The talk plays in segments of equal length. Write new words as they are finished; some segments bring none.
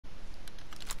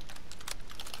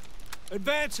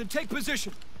Advance and take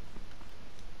position.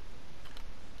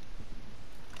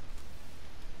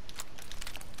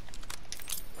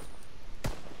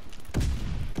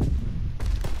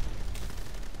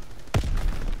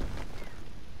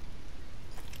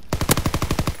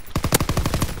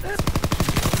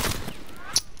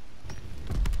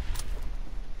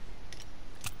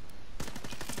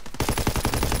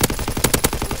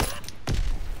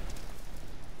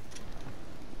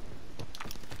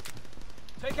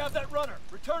 Take out that runner.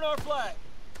 Return our flag.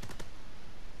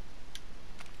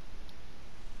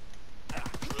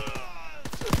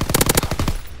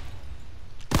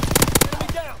 Enemy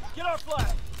down. Get our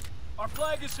flag. Our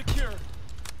flag is secure.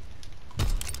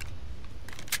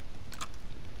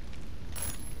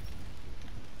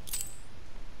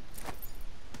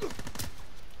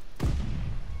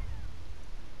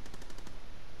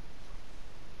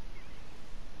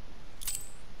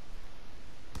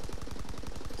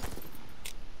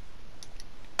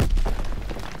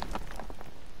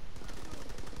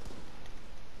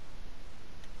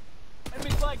 Enemy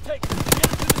flag taken. Get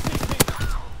it to the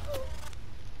CT.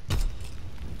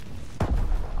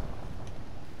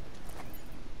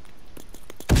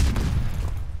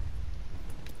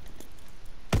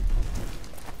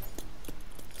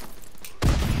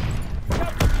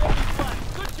 Capture the enemy flag.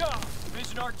 Good job.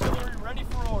 Division artillery ready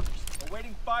for orders.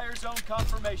 Awaiting fire zone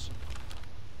confirmation.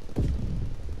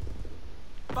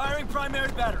 Firing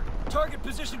primary battery. Target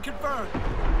position confirmed.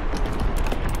 Moving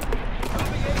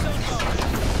A zone bomb.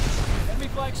 Enemy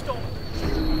flag stolen.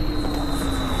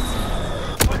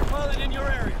 Fighter pilot in your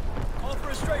area. Call for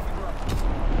a strafing run.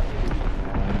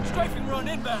 Strafing run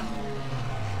inbound.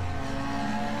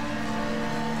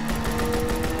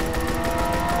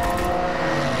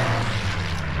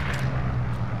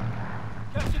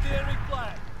 Captured the enemy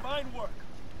flag. Fine work.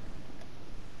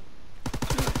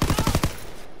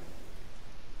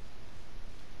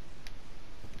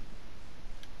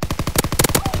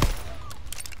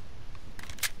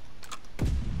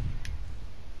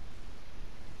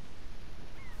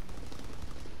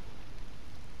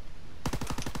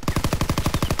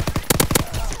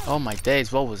 Oh my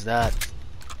days, what was that?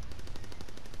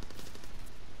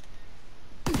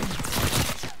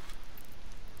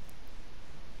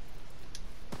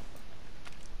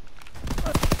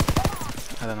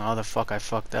 I don't know how the fuck I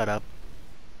fucked that up.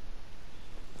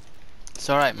 It's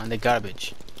alright, man, they're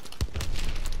garbage.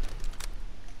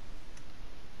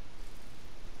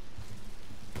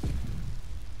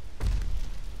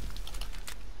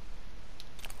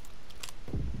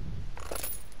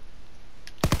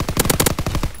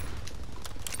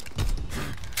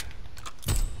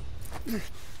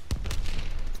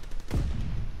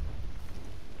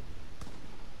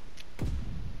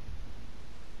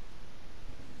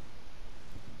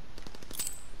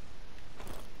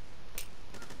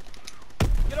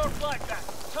 Get our flag back.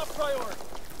 Top priority.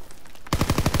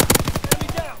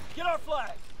 Enemy down. Get our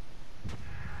flag.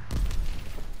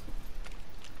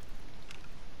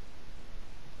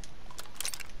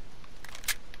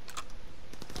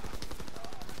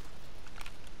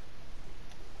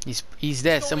 He's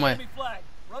there Stole the somewhere. enemy flag.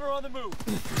 Runner on the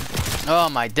move. Oh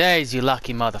my days, you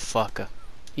lucky motherfucker.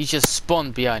 He just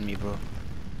spawned behind me, bro.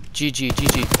 GG,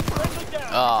 GG. Friendly down.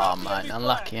 Oh Drop the man, enemy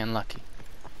unlucky, flag. unlucky.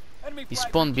 Enemy He flag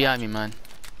spawned behind me, recaptured.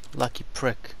 man. Lucky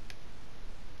prick.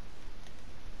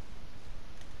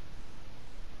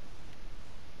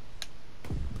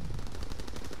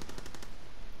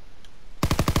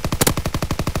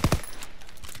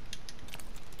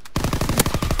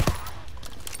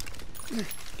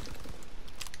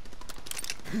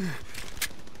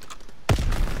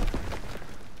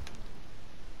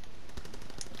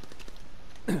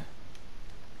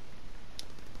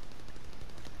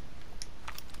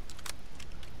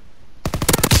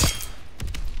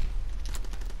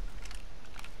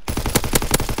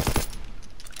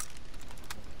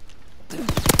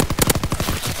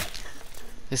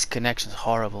 This connection's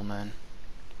horrible, man.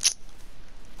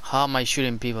 How am I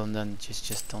shooting people and then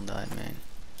just don't die, man?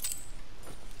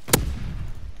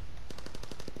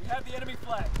 We have the enemy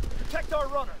flag. Protect our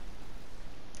runner.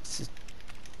 This is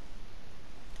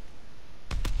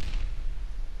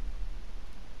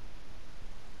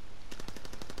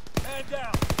Man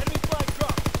down. Enemy flag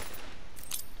dropped.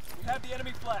 We have the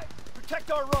enemy flag.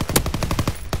 Protect our runner.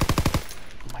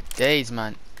 oh my days,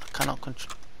 man. I cannot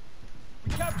control.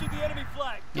 We captured the enemy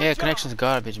flag. Good Yeah, job. connection's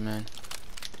garbage, man.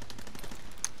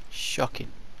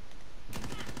 Shocking.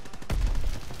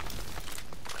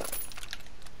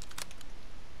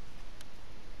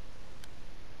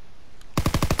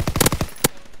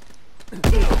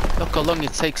 Look how long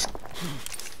it takes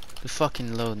to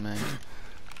fucking load, man.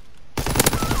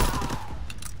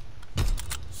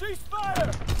 Cease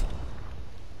fire!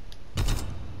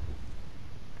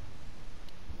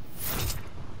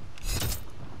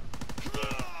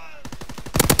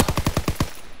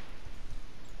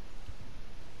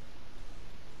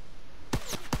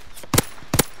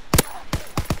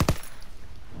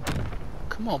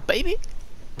 Come on, baby.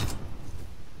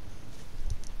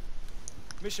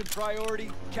 Mission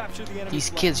priority, capture the enemy These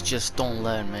flag. kids just don't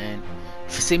learn, man.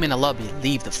 If you see me in a lobby,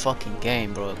 leave the fucking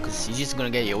game, bro, because you're just gonna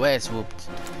get your ass whooped.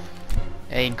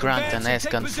 A Grant and S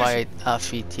can fight,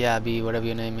 Afi, Tiabi, whatever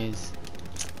your name is.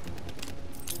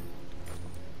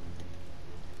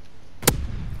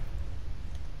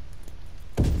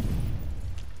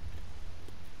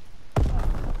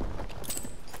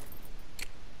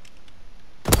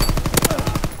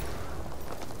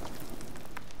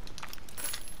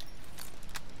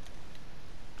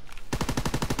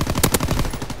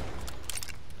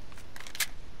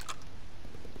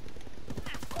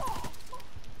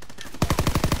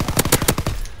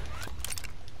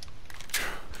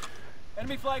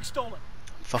 Enemy flag stolen.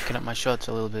 I'm fucking up my shots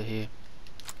a little bit here.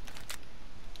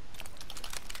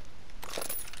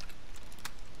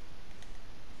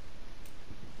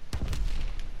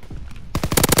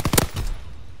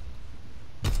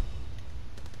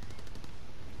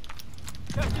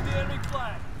 Capture the enemy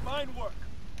flag. Fine work.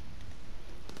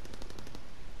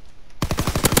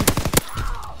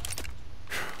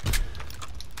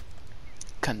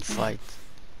 Can't fight.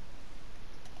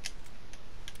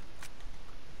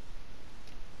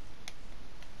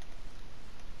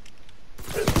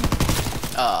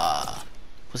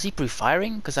 Was he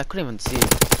pre-firing? Because I couldn't even see him.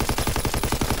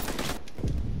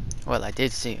 Well, I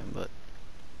did see him, but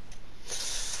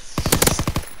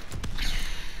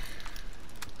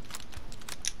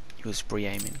he was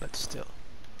pre-aiming, but still.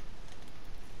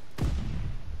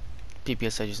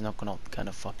 PPSH is not gonna kind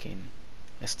of fucking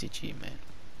STG, man.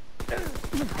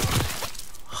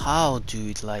 How,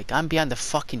 dude? Like, I'm behind the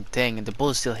fucking thing and the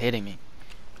bullet's still hitting me.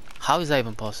 How is that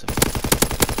even possible?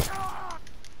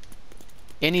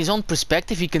 In his own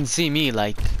perspective, he can see me,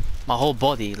 like, my whole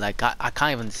body. Like, I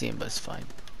can't even see him, but it's fine.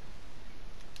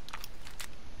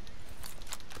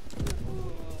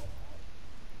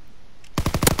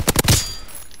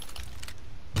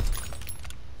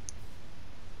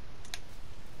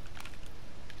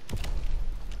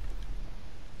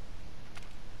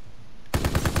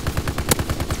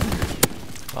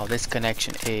 Well, this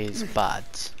connection is bad.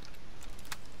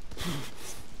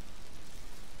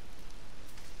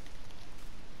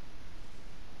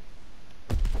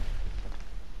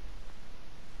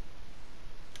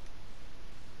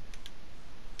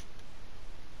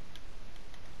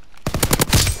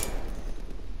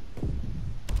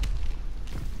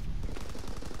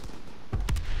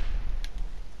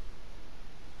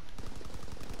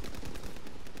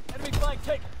 Enemy flag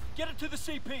taken. Get it to the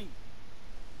CP.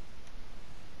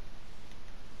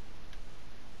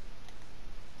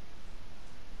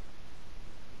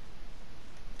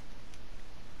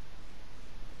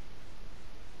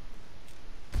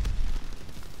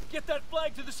 Get that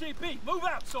flag to the CP. Move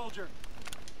out, soldier.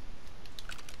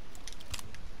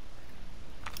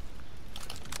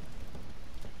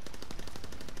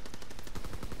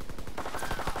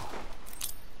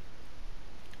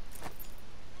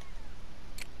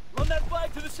 Run that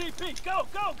flag to the CP. Go,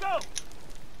 go, go.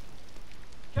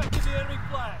 Capture the enemy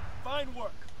flag. Fine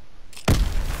work.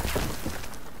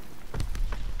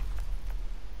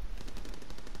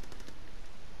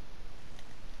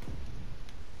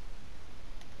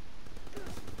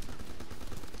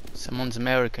 Someone's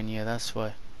American, yeah, that's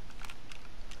why.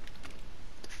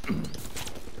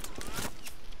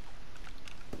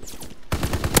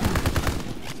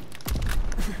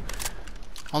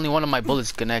 Only one of my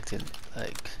bullets connected.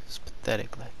 Like, it's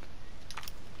pathetic, like.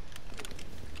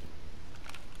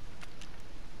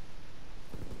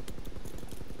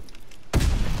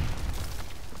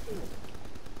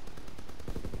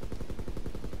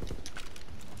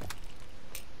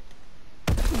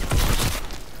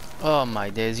 Oh my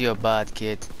days, you're a bad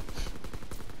kid.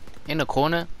 In the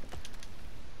corner?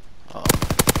 Oh,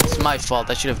 it's my fault,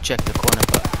 I should have checked the corner,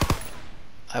 but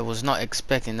I was not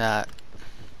expecting that.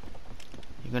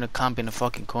 You're gonna camp in the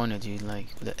fucking corner, dude, like,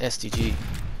 with the STG.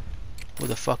 Who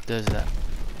the fuck does that?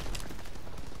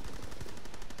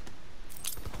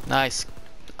 Nice.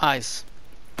 Nice.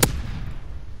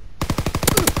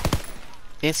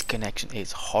 This connection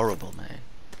is horrible, man.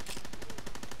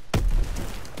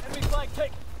 Enemy flag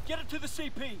taken. Get it to the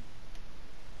CP.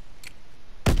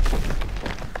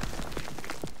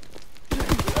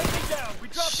 Enemy down. We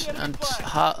dropped the enemy And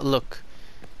flag. look.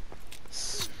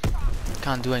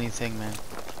 Can't do anything, man.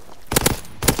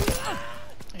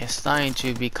 starting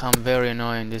to become very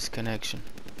annoying, this connection.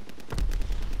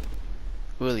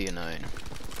 Really annoying.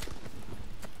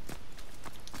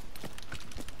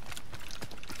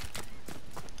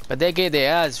 But they get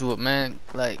their ass whooped, man.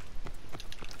 Like,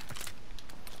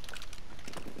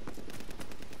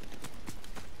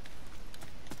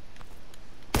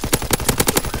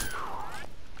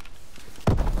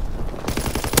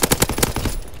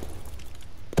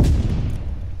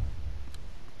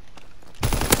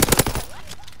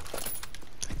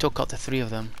 I took out the 3 of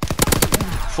them.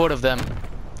 4 of them.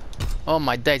 Oh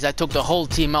my days, I took the whole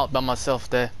team out by myself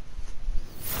there.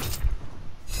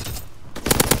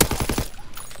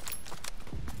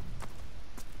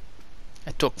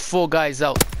 I took 4 guys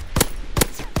out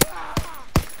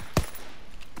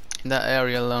in that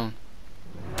area alone.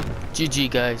 GG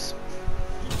guys.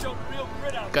 You showed real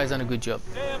grit out Guys done a good job.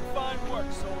 there. Damn fine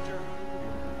work, soldier.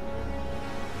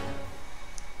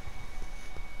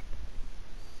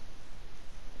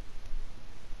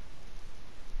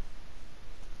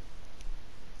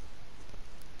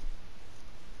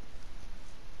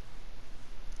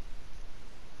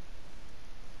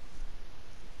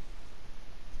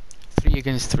 Three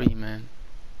against 3, man.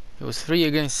 It was 3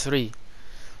 against 3.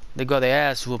 They got their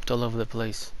ass whooped all over the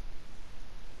place.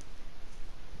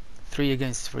 3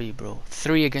 against 3, bro.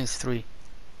 3 against 3.